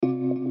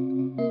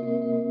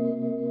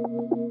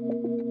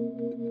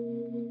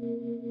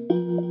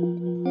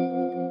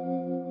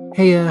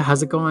Hey,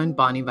 how's it going?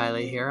 Bonnie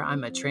Violet here.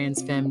 I'm a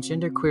trans femme,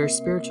 genderqueer,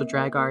 spiritual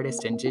drag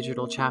artist, and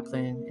digital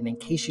chaplain. And in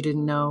case you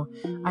didn't know,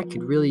 I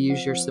could really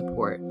use your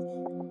support.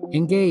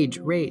 Engage,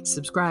 rate,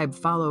 subscribe,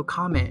 follow,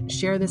 comment,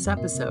 share this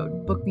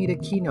episode, book me to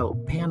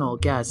keynote, panel,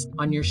 guest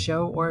on your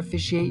show, or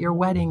officiate your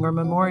wedding or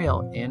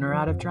memorial, in or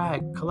out of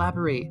drag,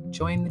 collaborate,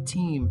 join the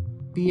team,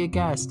 be a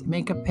guest,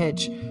 make a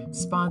pitch,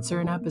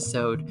 sponsor an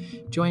episode,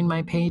 join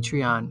my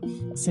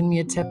Patreon, send me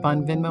a tip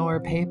on Venmo or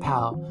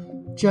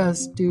PayPal.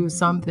 Just do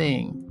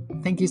something.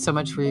 Thank you so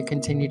much for your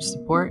continued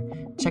support.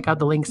 Check out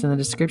the links in the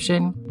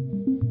description.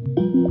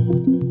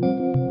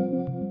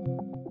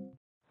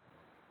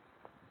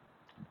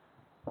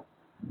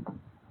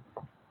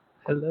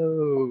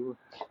 Hello.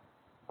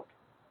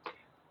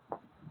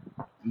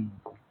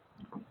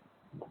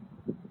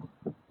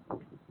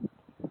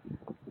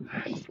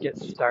 Let's get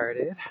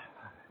started.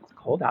 It's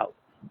cold out.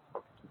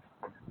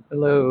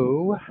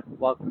 Hello.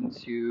 Welcome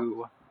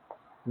to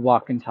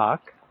Walk and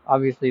Talk.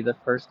 Obviously the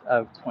first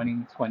of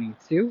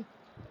 2022.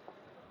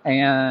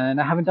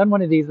 And I haven't done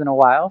one of these in a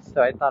while,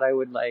 so I thought I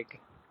would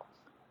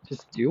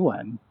just do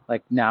one.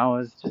 Now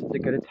is just as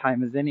good a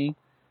time as any.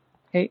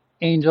 Hey,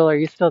 Angel, are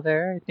you still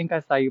there? I think I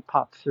saw you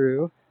pop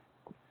through.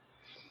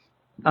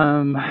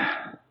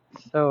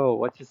 So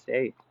what to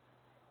say?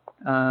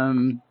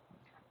 I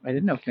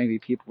didn't know if maybe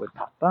people would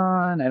pop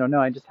on. I don't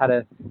know. I just had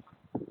a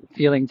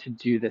feeling to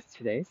do this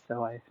today,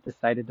 so I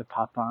decided to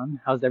pop on.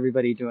 How's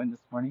everybody doing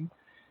this morning?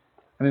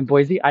 I'm in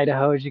Boise,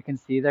 Idaho. As you can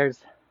see, there's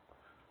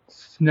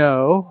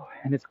snow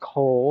and it's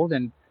cold,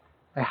 and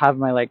I have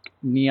my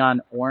neon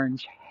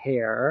orange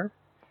hair.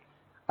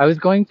 I was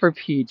going for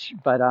peach,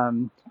 but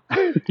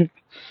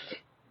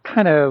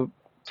kind of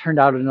turned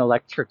out an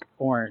electric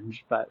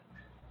orange. But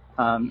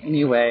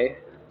anyway,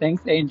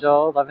 thanks,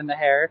 Angel. Loving the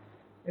hair.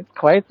 It's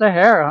quite the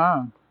hair,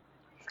 huh?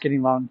 It's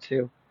getting long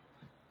too.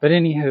 But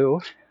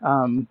anywho,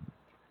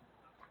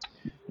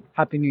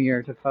 Happy New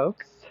Year to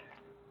folks.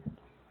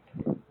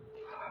 Don't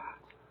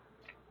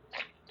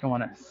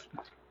want to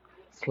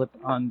slip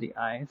on the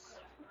ice.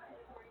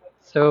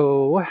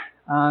 So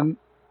I'm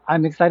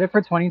excited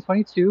for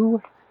 2022.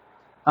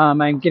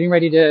 I'm getting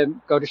ready to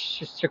go to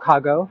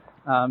Chicago.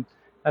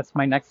 That's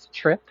my next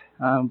trip.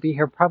 I'll be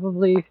here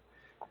probably,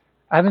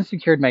 I haven't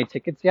secured my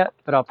tickets yet,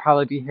 but I'll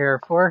probably be here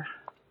for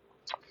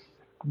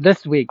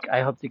this week.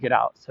 I hope to get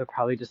out, so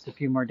probably just a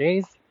few more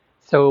days.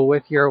 So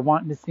if you're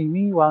wanting to see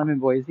me while I'm in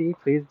Boise,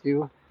 please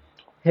do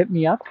hit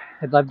me up.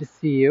 I'd love to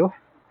see you.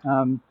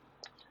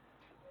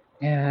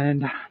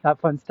 And that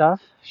fun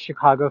stuff.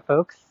 Chicago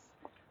folks,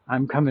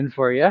 I'm coming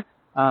for you.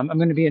 I'm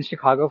going to be in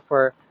Chicago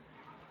for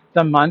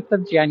the month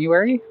of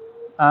January.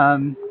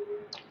 So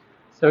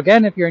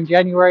again, if you're in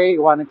January,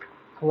 you want to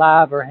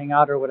collab or hang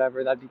out or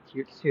whatever, that'd be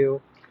cute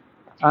too.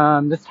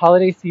 This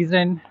holiday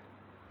season,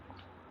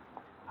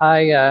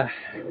 I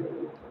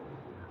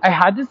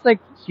had this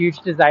huge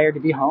desire to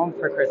be home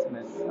for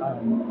Christmas.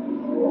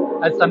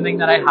 That's something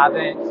that I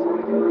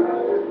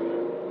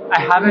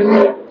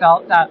haven't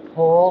felt that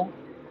pull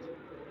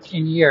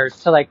in years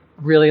to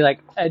really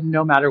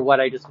no matter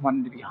what, I just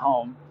wanted to be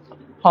home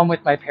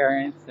with my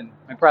parents and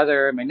my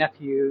brother and my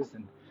nephews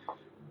and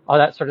all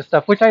that sort of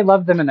stuff, which I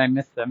love them and I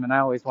miss them and I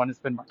always want to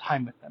spend more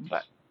time with them.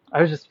 But I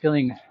was just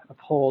feeling a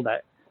pull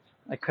that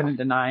I couldn't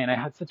deny, and I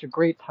had such a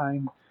great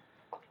time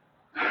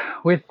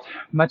with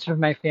much of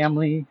my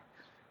family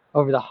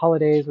over the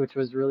holidays, which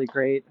was really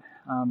great.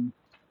 I'm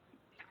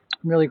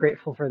really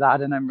grateful for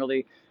that, and I'm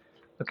really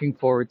looking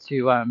forward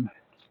to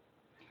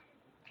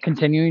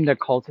continuing to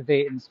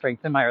cultivate and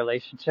strengthen my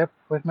relationship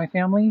with my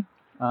family.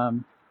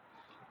 In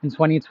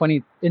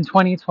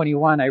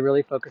 2021, I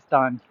really focused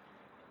on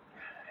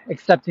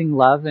accepting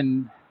love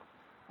in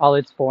all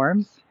its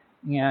forms,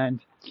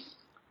 and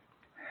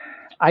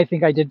I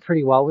think I did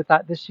pretty well with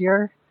that this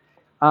year.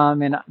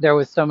 And there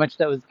was so much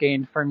that was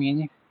gained for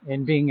me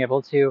in being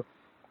able to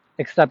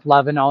accept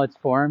love in all its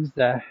forms.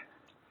 For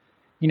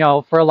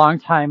a long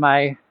time,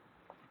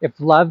 if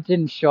love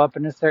didn't show up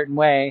in a certain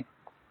way,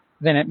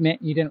 then it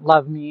meant you didn't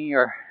love me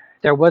or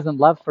there wasn't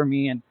love for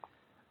me. And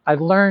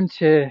I've learned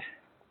to,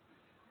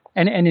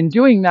 and in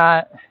doing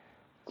that,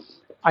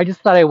 I just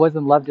thought I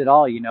wasn't loved at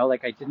all.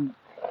 I didn't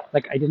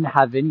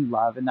have any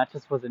love, and that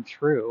just wasn't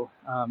true.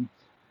 I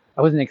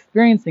wasn't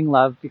experiencing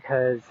love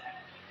because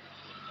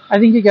I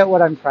think you get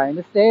what I'm trying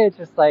to say. It's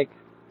just I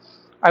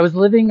was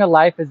living a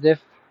life as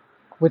if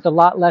with a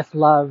lot less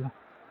love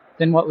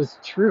than what was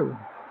true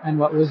and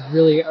what was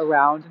really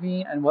around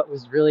me and what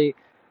was really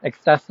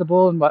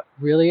accessible and what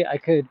really I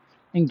could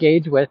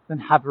engage with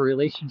and have a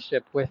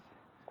relationship with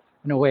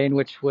in a way in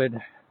which would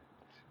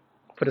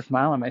put a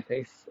smile on my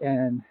face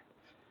and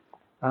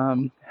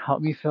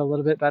help me feel a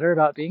little bit better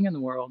about being in the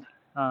world.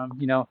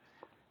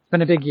 It's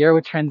been a big year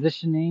with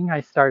transitioning. I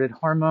started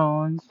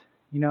hormones,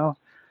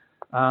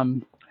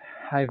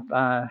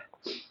 I've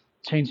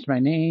changed my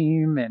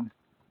name and,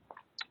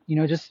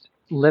 just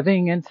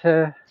living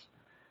into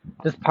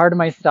this part of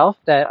myself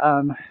that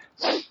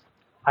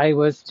I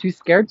was too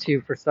scared to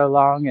for so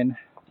long and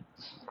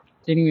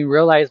didn't even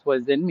realize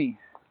was in me.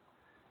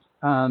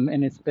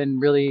 And it's been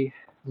really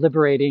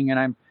liberating, and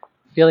I'm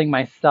feeling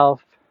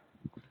myself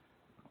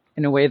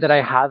in a way that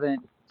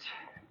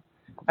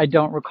I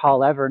don't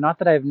recall ever. Not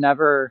that I've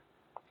never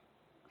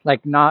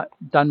like not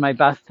done my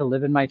best to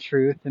live in my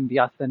truth and be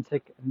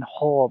authentic and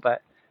whole,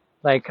 but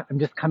like I'm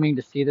just coming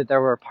to see that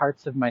there were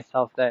parts of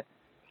myself that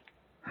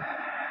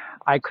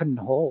I couldn't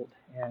hold.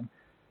 And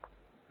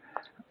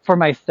for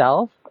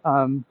myself,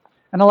 and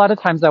a lot of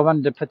times I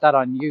wanted to put that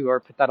on you or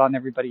put that on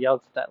everybody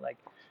else that like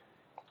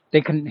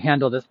they couldn't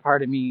handle this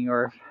part of me,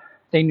 or if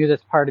they knew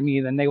this part of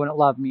me, then they wouldn't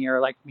love me or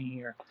like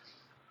me, or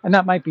and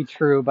that might be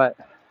true, but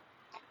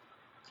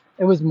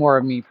it was more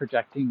of me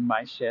projecting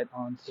my shit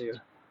onto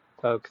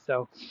folks.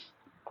 So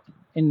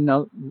in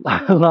no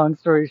long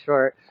story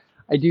short,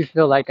 I do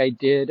feel like I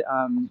did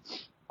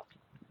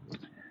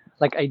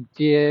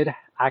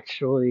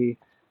actually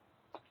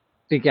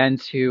begin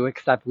to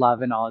accept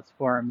love in all its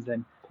forms,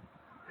 and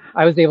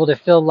I was able to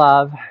feel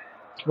love.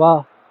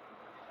 Well,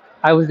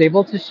 I was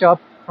able to show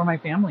up for my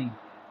family.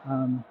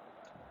 Um,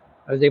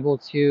 I was able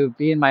to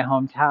be in my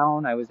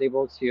hometown. I was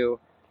able to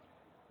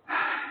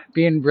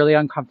be in really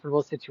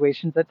uncomfortable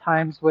situations at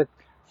times with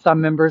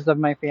some members of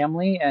my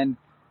family, and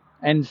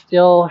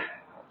still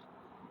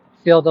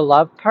feel the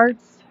love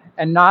parts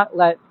and not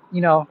let,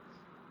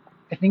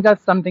 I think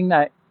that's something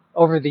that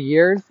over the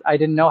years I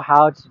didn't know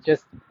how to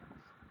just,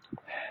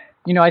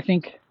 I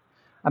think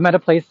I'm at a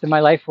place in my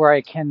life where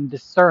I can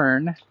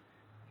discern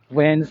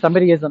when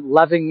somebody isn't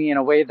loving me in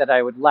a way that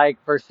I would like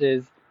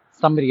versus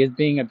somebody is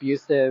being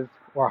abusive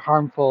or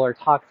harmful or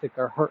toxic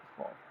or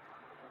hurtful.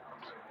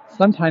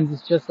 Sometimes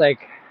it's just like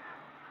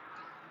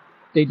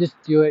they just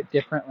do it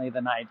differently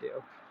than I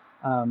do.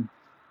 Um,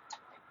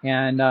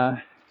 and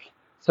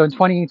so in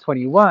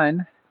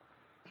 2021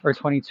 or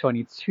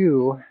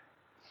 2022,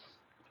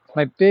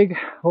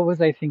 what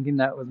was I thinking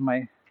that was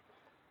my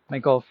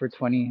goal for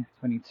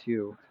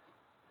 2022?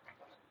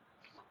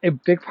 A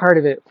big part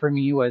of it for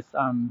me was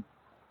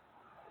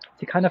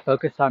to kind of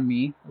focus on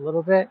me a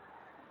little bit.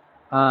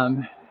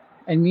 And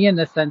me in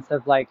the sense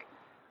of like,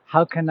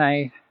 how can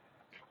I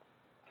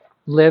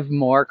live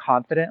more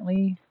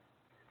confidently?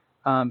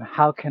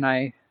 How can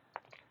I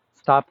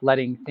stop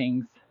letting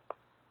things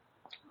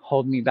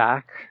hold me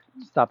back?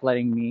 Stop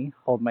letting me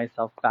hold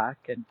myself back?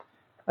 And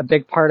a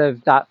big part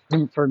of that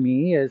for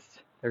me is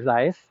there's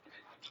ice.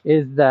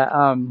 Is that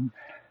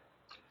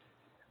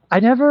I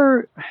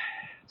never,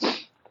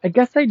 I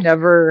guess I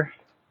never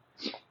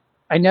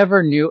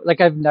knew,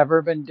 like I've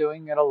never been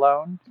doing it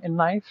alone in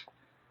life,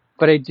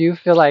 but I do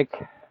feel like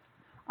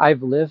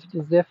I've lived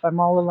as if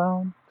I'm all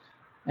alone.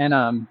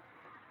 And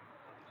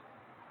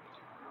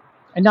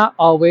and not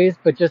always,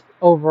 but just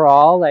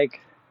overall,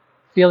 like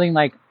feeling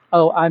like,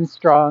 oh, I'm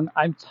strong,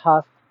 I'm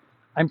tough,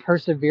 I'm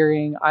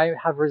persevering, I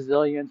have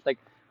resilience, like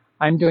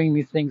I'm doing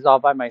these things all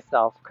by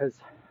myself because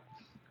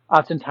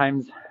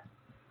oftentimes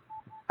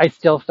I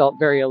still felt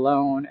very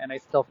alone and I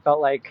still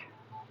felt like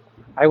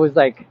I was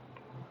like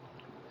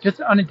just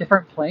on a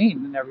different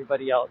plane than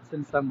everybody else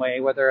in some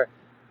way, whether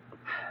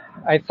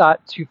I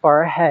thought too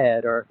far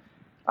ahead or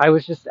I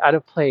was just out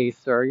of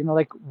place or,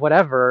 like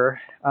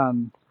whatever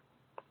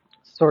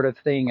sort of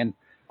thing. And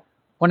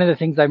one of the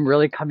things I'm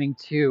really coming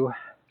to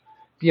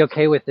be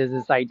okay with is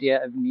this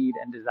idea of need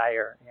and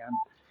desire.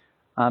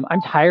 And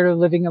I'm tired of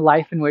living a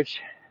life in which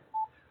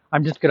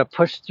I'm just going to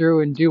push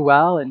through and do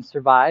well and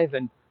survive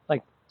and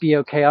like be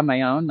okay on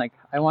my own. Like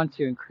I want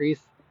to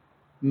increase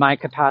my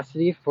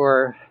capacity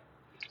for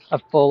a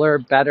fuller,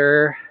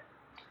 better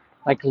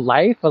like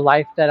life, a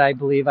life that I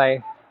believe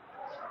I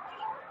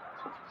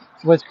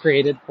was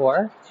created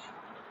for,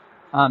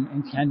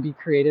 and can be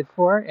created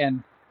for.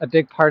 And a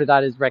big part of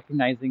that is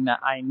recognizing that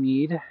I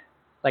need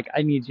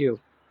you.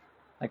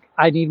 Like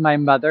I need my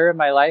mother in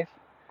my life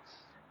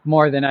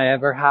more than I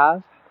ever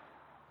have,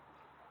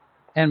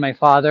 and my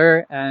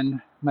father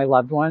and my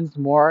loved ones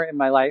more in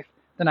my life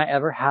than I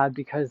ever had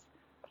because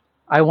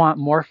I want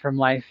more from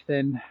life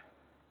than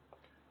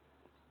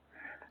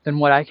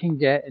what I can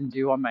get and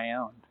do on my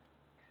own.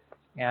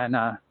 And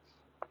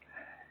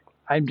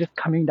I'm just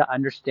coming to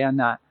understand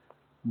that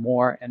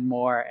more and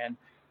more, and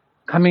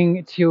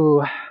coming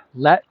to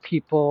let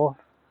people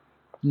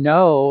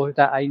know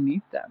that I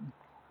need them.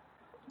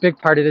 Big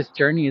part of this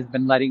journey has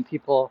been letting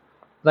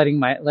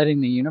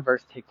the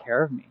universe take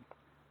care of me,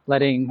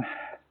 letting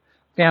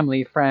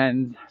family,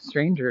 friends,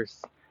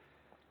 strangers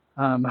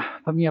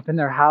put me up in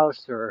their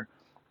house or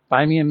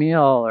buy me a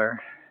meal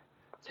or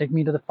take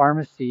me to the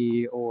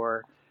pharmacy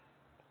or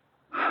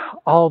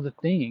all the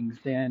things.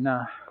 And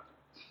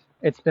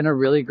it's been a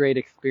really great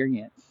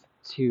experience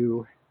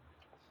to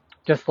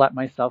just let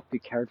myself be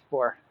cared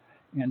for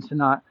and to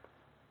not,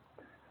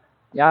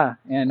 yeah.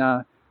 And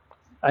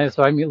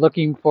so I'm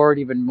looking forward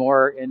even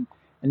more and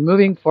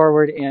moving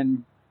forward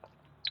and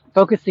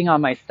focusing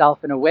on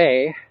myself in a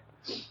way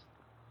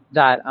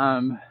that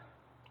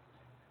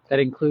that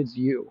includes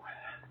you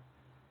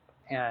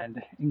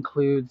and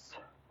includes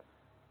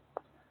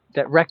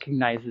that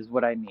recognizes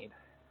what I need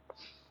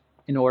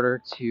in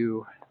order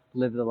to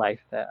live the life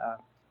that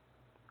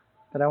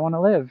I want to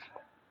live,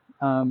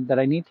 that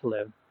I need to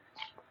live.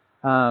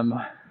 So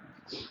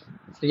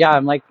yeah,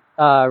 I'm like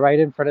right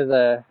in front of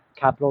the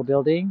Capitol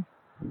building.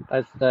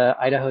 That's the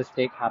Idaho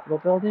State Capitol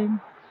building.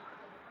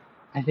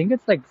 I think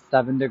it's like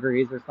 7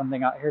 degrees or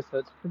something out here, so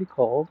it's pretty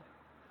cold.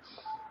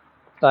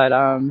 But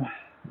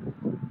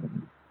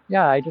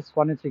yeah, I just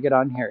wanted to get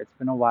on here. It's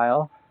been a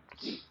while.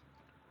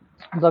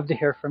 I'd love to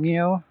hear from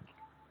you.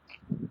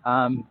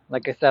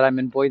 Like I said, I'm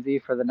in Boise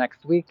for the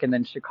next week and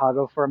then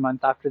Chicago for a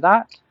month after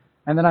that.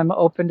 And then I'm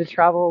open to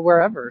travel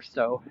wherever.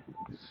 So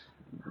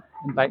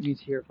invite me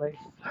to your place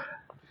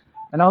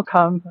and I'll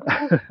come.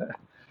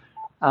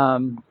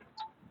 um,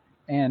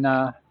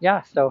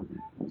 yeah, so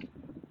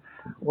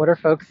what are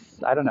folks,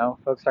 I don't know,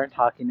 folks aren't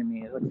talking to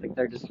me. It looks like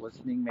they're just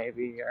listening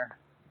maybe or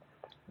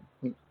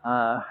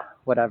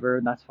whatever,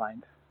 and that's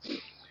fine.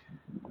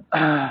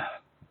 I'm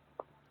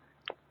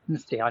going to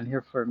stay on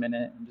here for a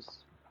minute and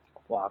just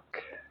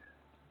walk.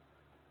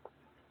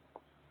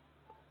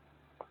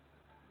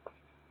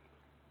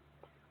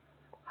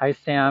 Hi,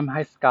 Sam.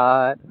 Hi,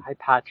 Scott. Hi,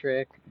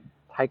 Patrick.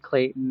 Hi,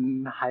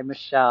 Clayton. Hi,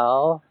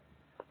 Michelle.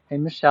 Hey,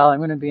 Michelle, I'm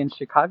going to be in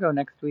Chicago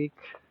next week.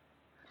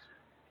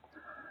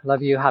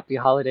 Love you. Happy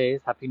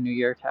holidays. Happy New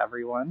Year to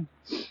everyone.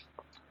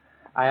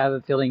 I have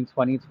a feeling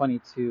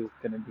 2022 is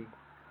going to be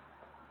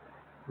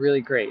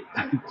really great.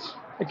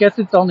 I guess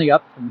it's only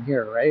up from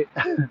here, right?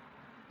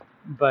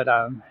 But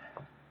I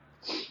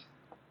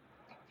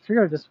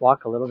figure I'll just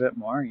walk a little bit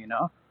more, you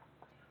know?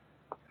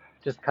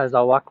 Just because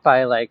I'll walk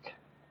by, like,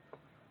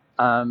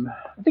 I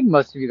think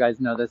most of you guys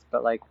know this,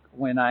 but like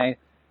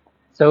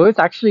so it's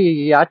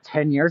actually,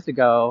 10 years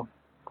ago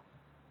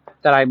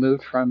that I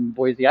moved from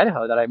Boise,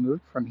 Idaho, that I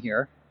moved from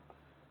here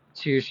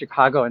to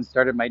Chicago and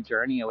started my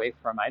journey away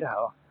from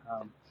Idaho.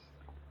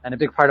 And a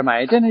big part of my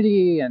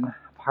identity and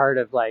part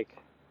of like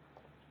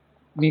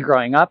me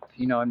growing up,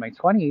 you know, in my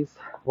 20s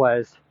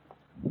was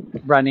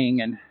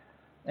running an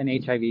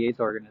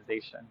HIV/AIDS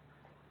organization.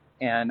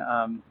 And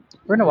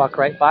we're gonna walk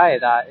right by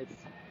that. It's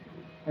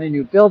in a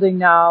new building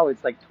now.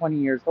 It's like 20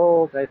 years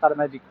old. I thought it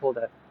might be cool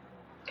to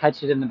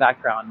catch it in the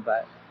background,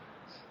 but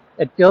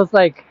it feels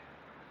like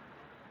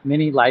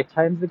many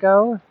lifetimes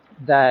ago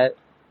that,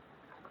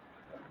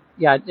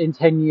 yeah, in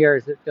 10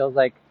 years, it feels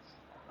like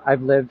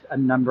I've lived a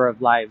number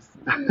of lives.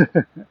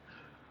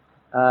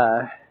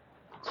 uh,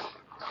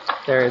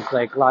 there's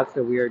like lots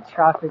of weird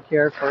traffic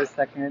here for a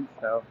second,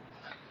 so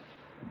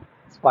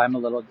that's why I'm a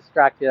little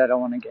distracted. I don't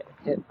want to get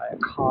hit by a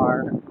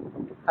car.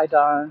 Hi,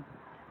 Don.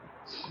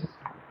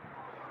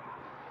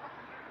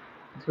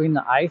 Between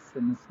the ice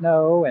and the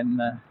snow and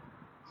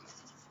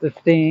the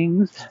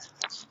things,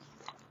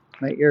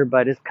 my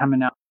earbud is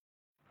coming out.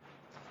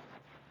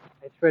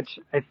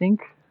 I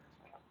think,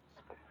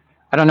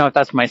 I don't know if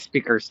that's my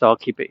speaker, so I'll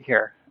keep it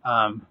here.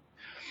 I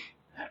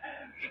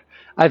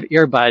have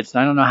earbuds,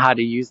 and I don't know how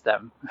to use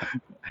them.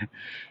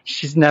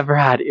 She's never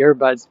had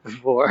earbuds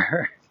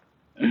before.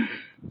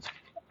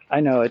 I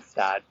know it's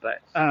sad,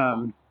 but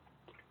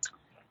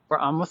we're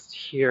almost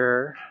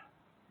here.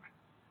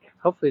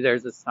 Hopefully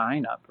there's a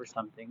sign up or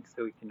something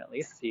so we can at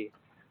least see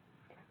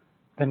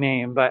the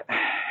name.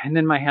 And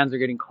then my hands are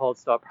getting cold,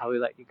 so I'll probably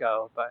let you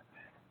go. But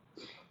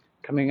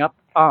coming up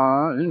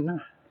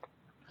on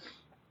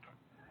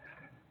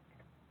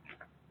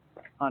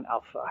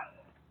Alpha.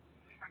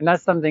 And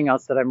that's something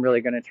else that I'm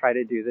really going to try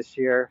to do this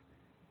year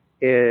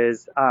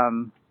is,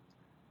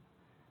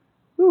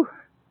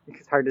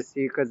 it's hard to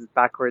see because it's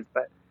backwards,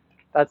 but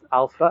that's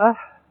Alpha.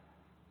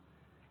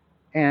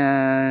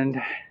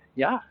 And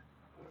yeah,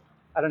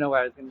 I don't know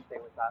what I was going to say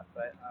with that,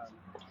 but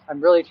I'm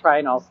really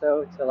trying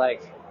also to,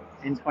 like,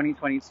 in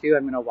 2022,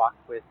 I'm going to walk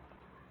with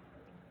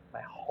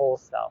my whole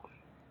self.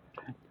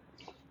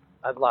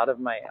 A lot of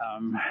my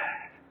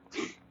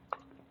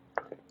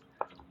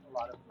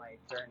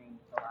journey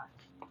the last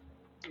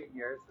few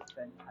years has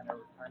been kind of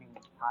returning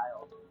to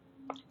child,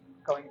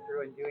 going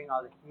through and doing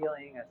all the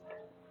healing and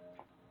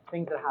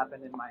things that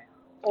happened in my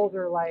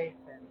older life,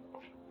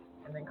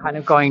 and then kind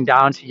of going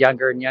down to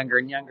younger and younger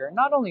and younger.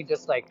 Not only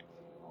just like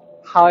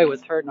how I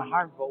was hurt and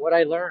harmed, but what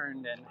I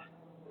learned and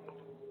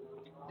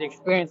the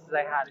experiences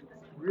I had, and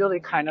just really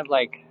kind of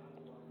like,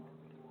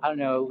 I don't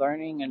know,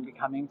 learning and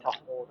becoming to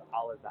hold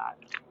all of that.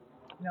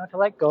 You know, to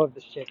let go of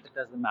the shit that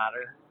doesn't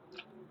matter,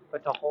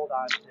 but to hold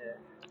on to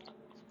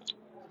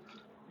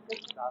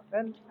good stuff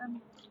and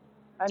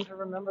to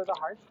remember the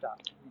hard stuff,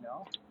 you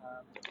know.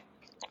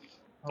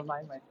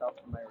 Remind myself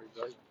of my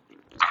resilience.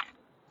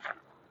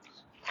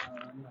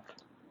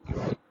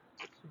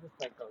 She just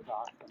like goes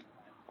off sometimes.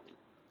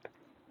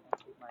 I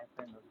keep my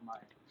frame of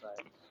mind, but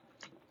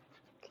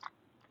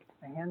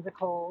my hands are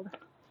cold.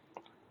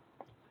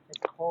 It's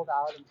cold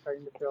out. I'm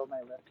starting to feel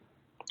my lips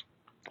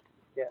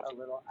get a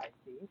little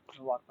icy.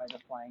 I walk by the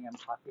Flying M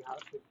Coffee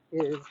House, which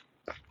is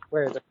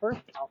where the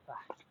first Alpha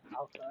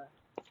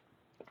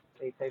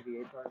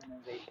HIV/AIDS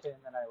organization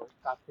that I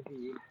got to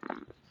be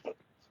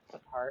a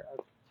part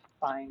of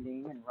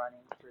finding and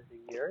running for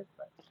the years.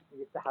 But we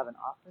used to have an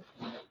office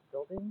in this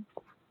building,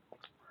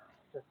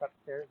 just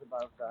upstairs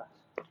above the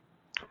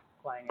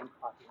Flying M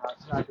Coffee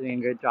House. I'm not doing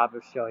a good job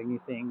of showing you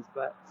things,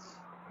 but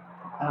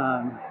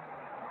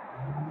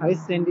Hi,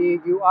 Cindy.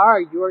 You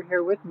are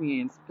here with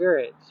me in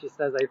spirit. She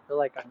says, I feel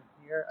like I'm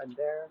here, I'm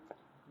there.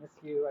 Miss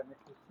you, I miss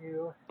you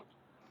too.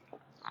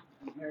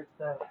 And here's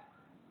the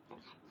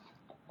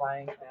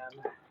Flying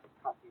M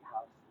Coffee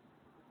House.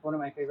 One of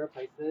my favorite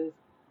places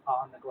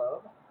on the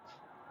globe.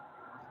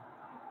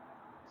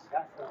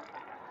 Yeah, so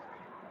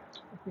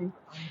I think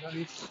I'm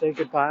going to say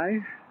goodbye.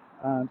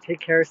 Take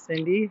care,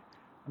 Cindy.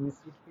 I miss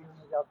you too.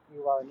 Maybe I'll see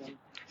you while I'm in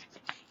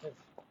the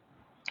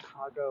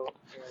Chicago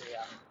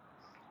area.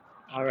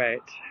 All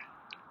right.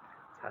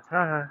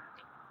 Ta-ta.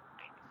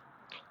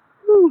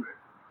 Woo.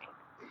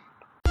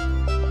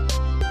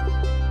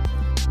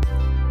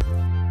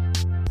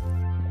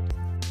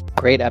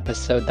 Great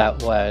episode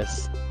that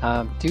was.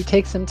 Do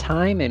take some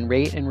time and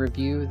rate and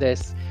review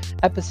this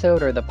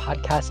episode or the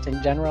podcast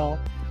in general.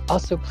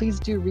 Also, please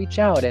do reach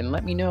out and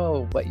let me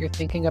know what you're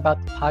thinking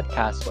about the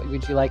podcast. What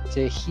would you like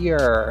to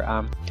hear?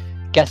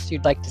 Guests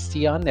you'd like to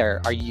see on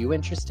there. Are you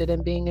interested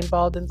in being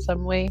involved in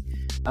some way?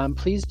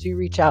 Please do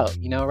reach out.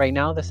 Right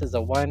now this is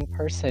a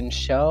one-person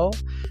show,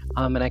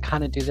 and I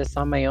kind of do this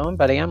on my own,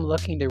 but I am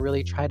looking to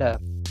really try to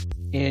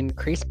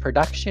increase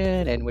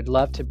production and would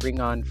love to bring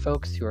on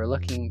folks who are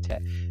looking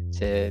to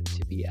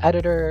be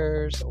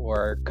editors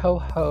or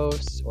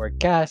co-hosts or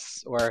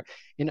guests or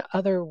in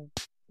other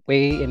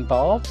way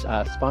involved,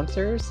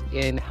 sponsors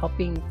in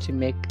helping to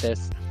make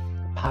this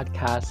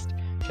podcast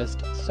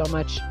just so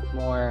much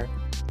more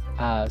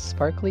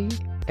sparkly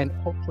and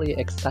hopefully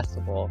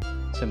accessible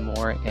to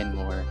more and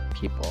more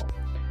people.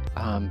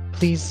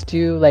 Please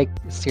do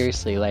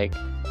seriously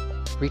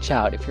reach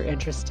out if you're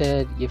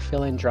interested, you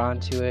feeling drawn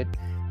to it.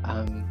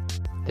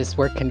 This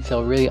work can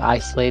feel really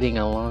isolating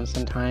and alone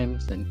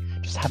sometimes, and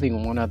just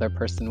having one other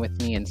person with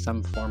me in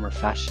some form or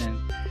fashion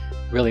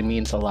really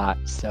means a lot.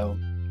 So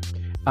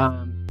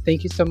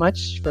thank you so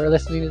much for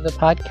listening to the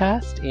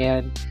podcast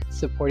and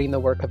supporting the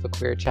work of a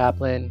queer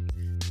chaplain.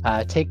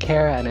 Take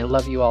care, and I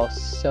love you all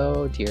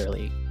so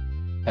dearly.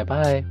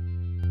 Bye-bye.